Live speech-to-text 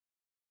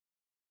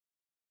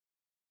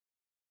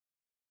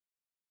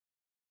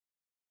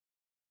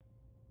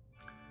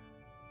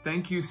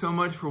Thank you so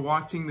much for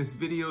watching this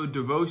video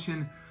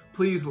devotion.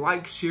 Please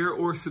like, share,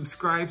 or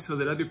subscribe so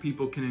that other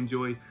people can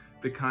enjoy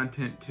the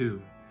content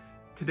too.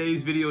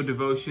 Today's video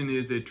devotion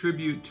is a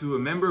tribute to a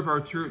member of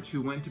our church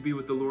who went to be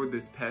with the Lord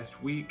this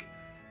past week,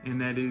 and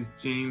that is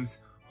James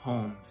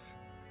Holmes.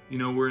 You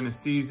know, we're in a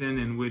season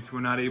in which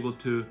we're not able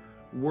to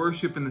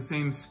worship in the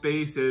same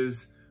space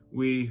as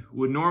we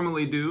would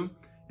normally do.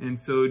 And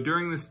so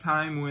during this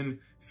time when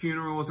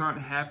funerals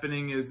aren't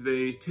happening as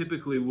they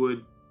typically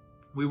would,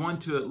 we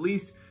want to at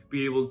least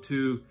be able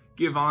to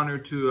give honor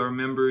to our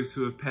members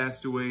who have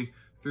passed away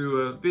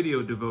through a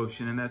video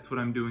devotion, and that's what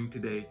I'm doing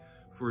today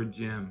for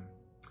Jim.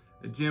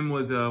 Jim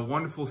was a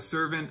wonderful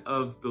servant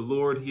of the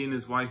Lord. He and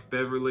his wife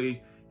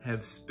Beverly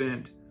have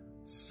spent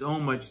so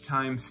much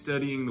time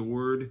studying the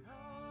Word,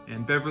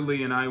 and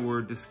Beverly and I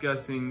were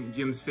discussing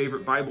Jim's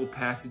favorite Bible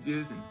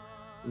passages, and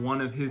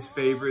one of his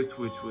favorites,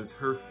 which was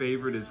her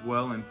favorite as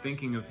well, and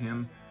thinking of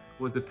him,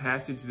 was a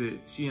passage that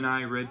she and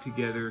I read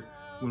together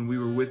when we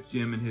were with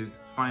Jim in his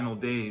final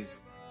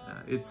days.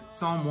 It's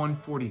Psalm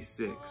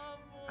 146.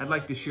 I'd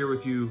like to share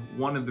with you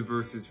one of the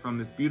verses from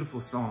this beautiful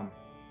psalm.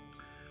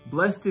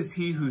 Blessed is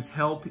he whose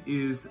help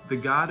is the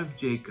God of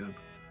Jacob,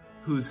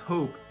 whose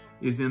hope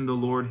is in the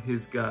Lord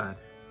his God.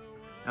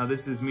 Now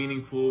this is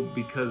meaningful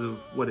because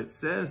of what it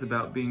says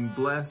about being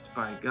blessed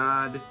by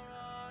God,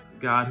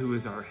 God who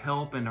is our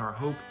help and our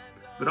hope,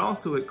 but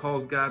also it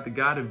calls God the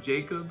God of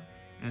Jacob,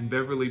 and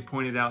Beverly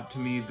pointed out to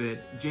me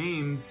that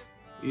James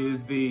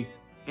is the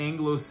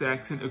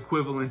Anglo-Saxon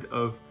equivalent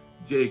of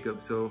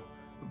Jacob. So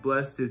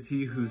blessed is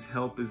he whose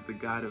help is the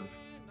God of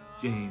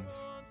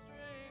James.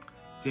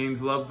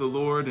 James loved the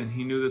Lord, and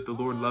he knew that the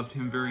Lord loved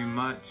him very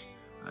much.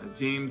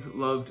 James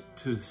loved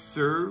to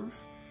serve.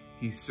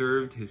 He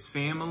served his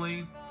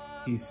family.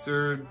 He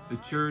served the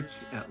church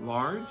at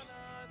large.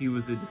 He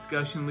was a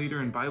discussion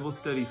leader in Bible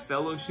study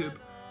fellowship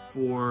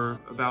for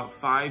about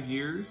 5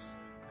 years.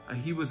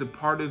 He was a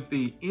part of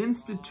the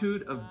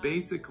Institute of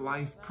Basic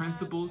Life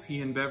Principles,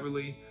 he and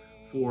Beverly,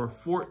 for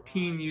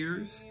 14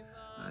 years.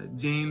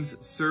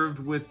 James served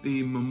with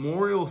the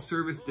Memorial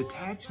Service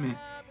Detachment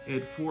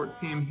at Fort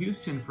Sam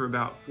Houston for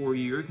about 4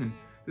 years. And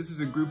this is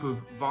a group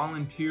of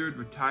volunteered,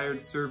 retired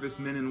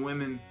servicemen and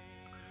women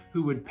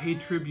who would pay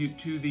tribute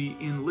to the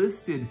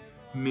enlisted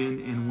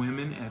men and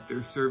women at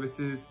their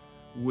services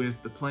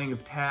with the playing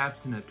of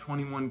taps and a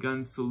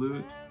 21-gun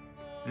salute.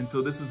 And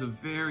so this was a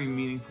very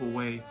meaningful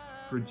way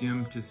for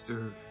Jim to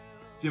serve.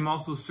 Jim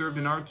also served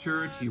in our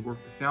church. He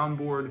worked the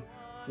soundboard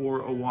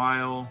for a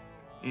while,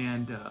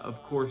 and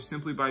of course,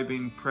 simply by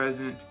being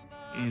present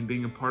and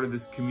being a part of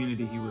this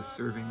community, he was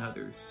serving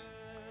others.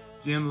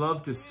 Jim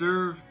loved to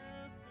serve.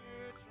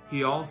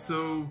 He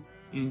also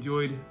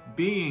enjoyed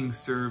being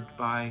served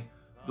by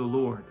the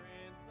Lord.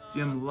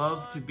 Jim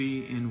loved to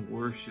be in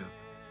worship.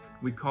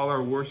 We call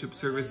our worship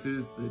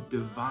services the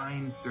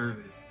divine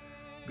service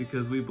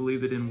because we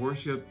believe that in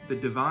worship, the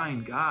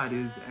divine God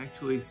is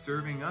actually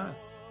serving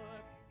us.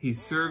 He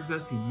serves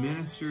us, he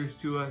ministers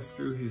to us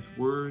through his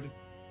word.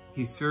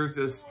 He serves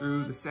us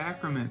through the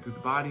sacrament, through the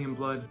body and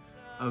blood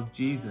of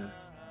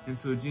Jesus. And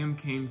so Jim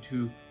came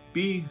to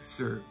be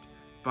served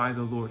by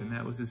the Lord, and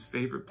that was his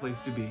favorite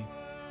place to be,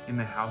 in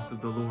the house of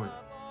the Lord.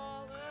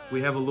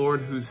 We have a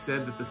Lord who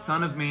said that the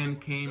Son of Man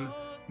came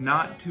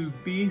not to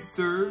be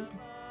served,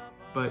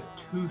 but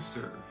to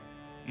serve,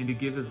 and to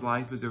give his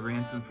life as a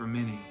ransom for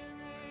many.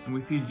 And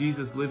we see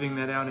Jesus living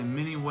that out in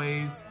many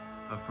ways,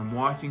 from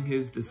washing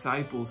his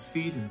disciples'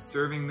 feet and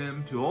serving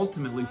them, to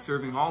ultimately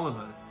serving all of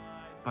us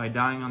by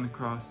dying on the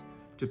cross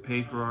to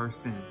pay for our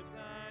sins.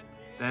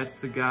 That's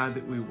the God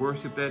that we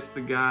worship. That's the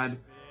God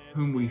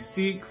whom we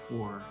seek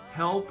for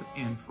help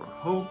and for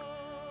hope.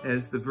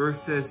 As the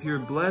verse says here,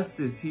 blessed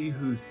is he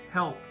whose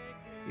help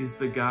is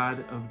the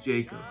God of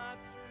Jacob.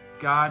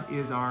 God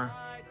is our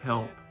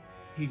help.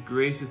 He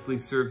graciously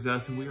serves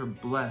us, and we are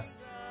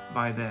blessed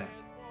by that.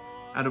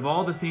 Out of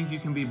all the things you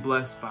can be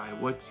blessed by,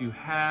 what you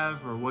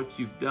have or what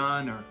you've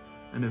done or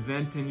an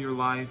event in your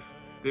life,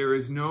 there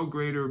is no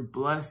greater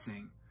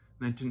blessing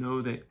than to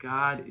know that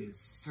God is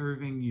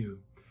serving you.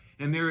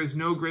 And there is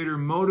no greater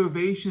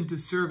motivation to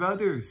serve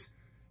others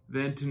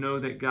than to know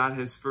that God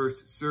has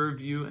first served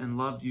you and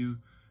loved you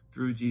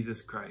through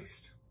Jesus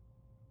Christ.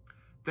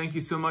 Thank you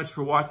so much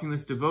for watching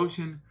this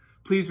devotion.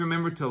 Please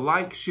remember to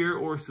like, share,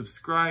 or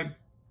subscribe.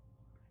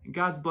 And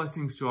God's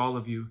blessings to all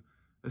of you,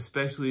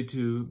 especially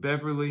to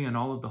Beverly and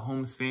all of the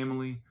Holmes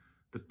family.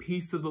 The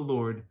peace of the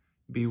Lord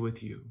be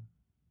with you.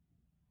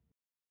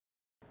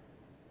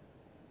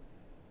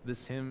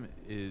 This hymn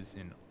is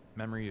in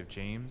memory of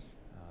James.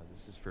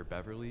 This is for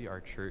Beverly.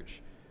 Our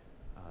church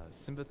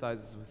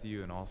sympathizes with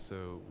you, and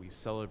also we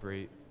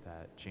celebrate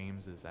that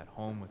James is at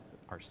home with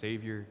our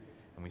Savior,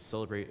 and we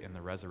celebrate in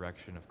the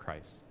resurrection of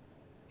Christ.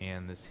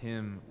 And this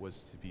hymn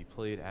was to be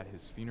played at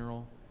his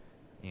funeral,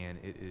 and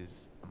it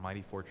is "A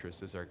Mighty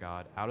Fortress is Our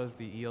God" out of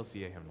the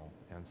ELCA hymnal,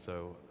 and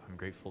so I'm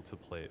grateful to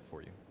play it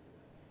for you.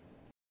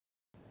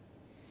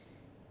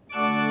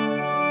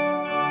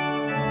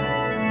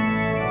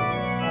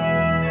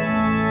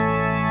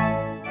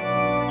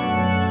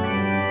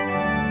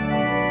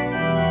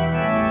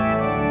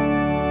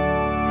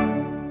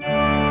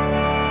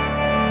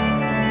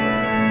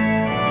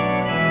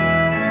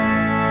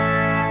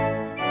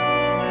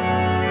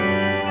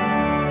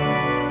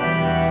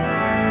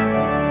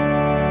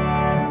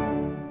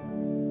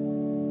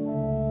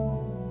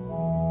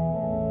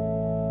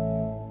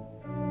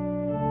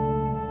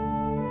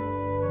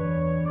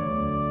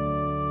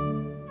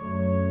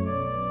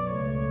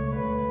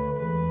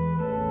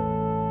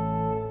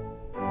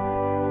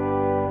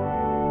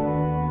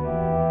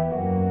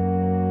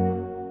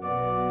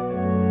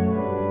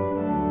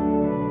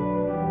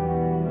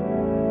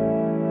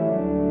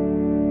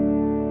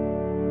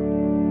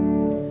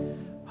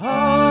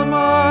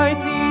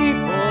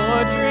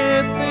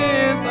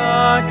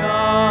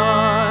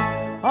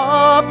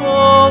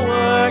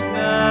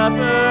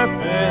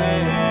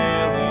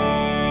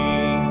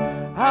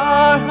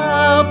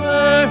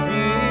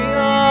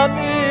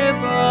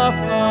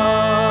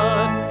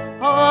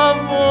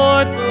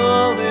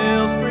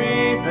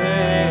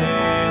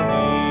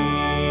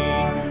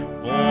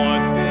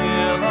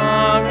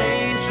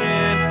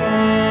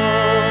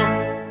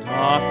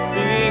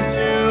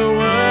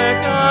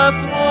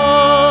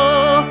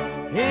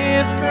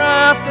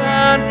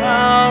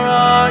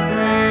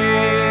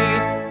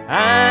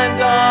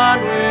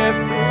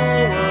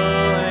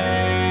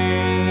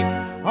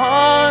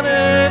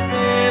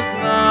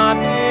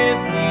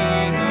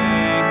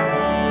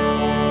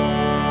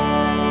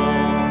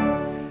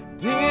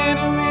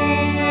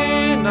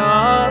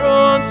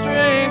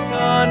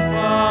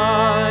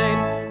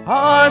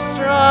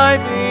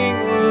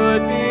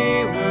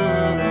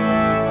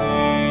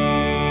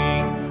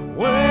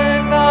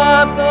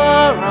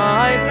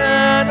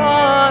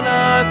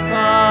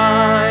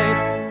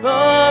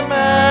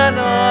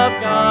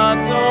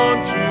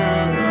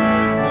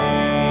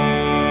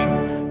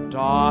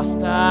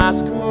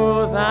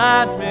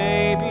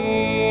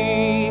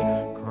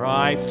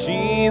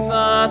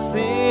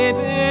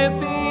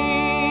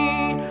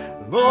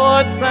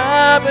 Lord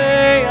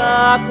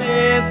Sabaoth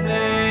his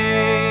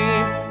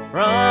name,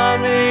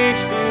 from age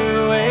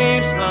to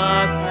age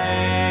the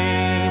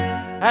same,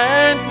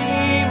 and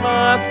he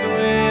must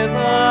win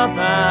the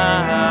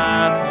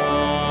battle.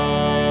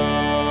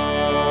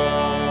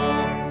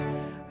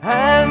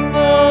 And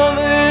though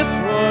this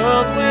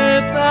world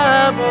with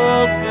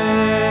devils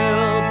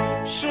filled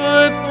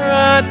should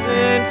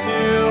threaten to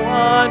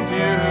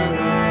undo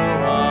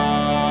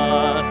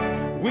us,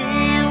 we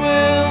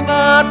will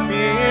not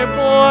fear,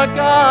 for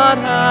God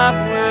hath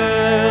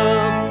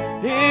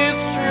willed his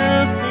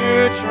truth to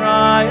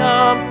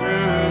triumph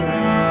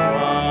through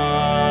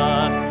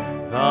us.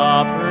 The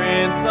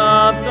Prince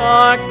of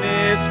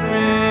Darkness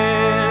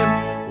grim,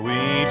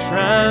 we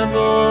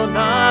tremble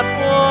not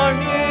for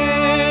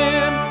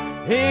him.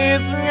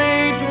 His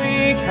rage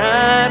we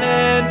can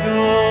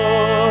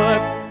endure,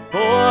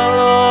 for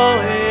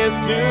lo, his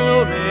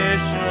doom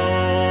is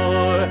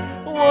sure.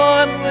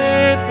 One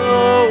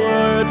little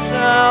word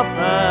shall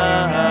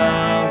fail.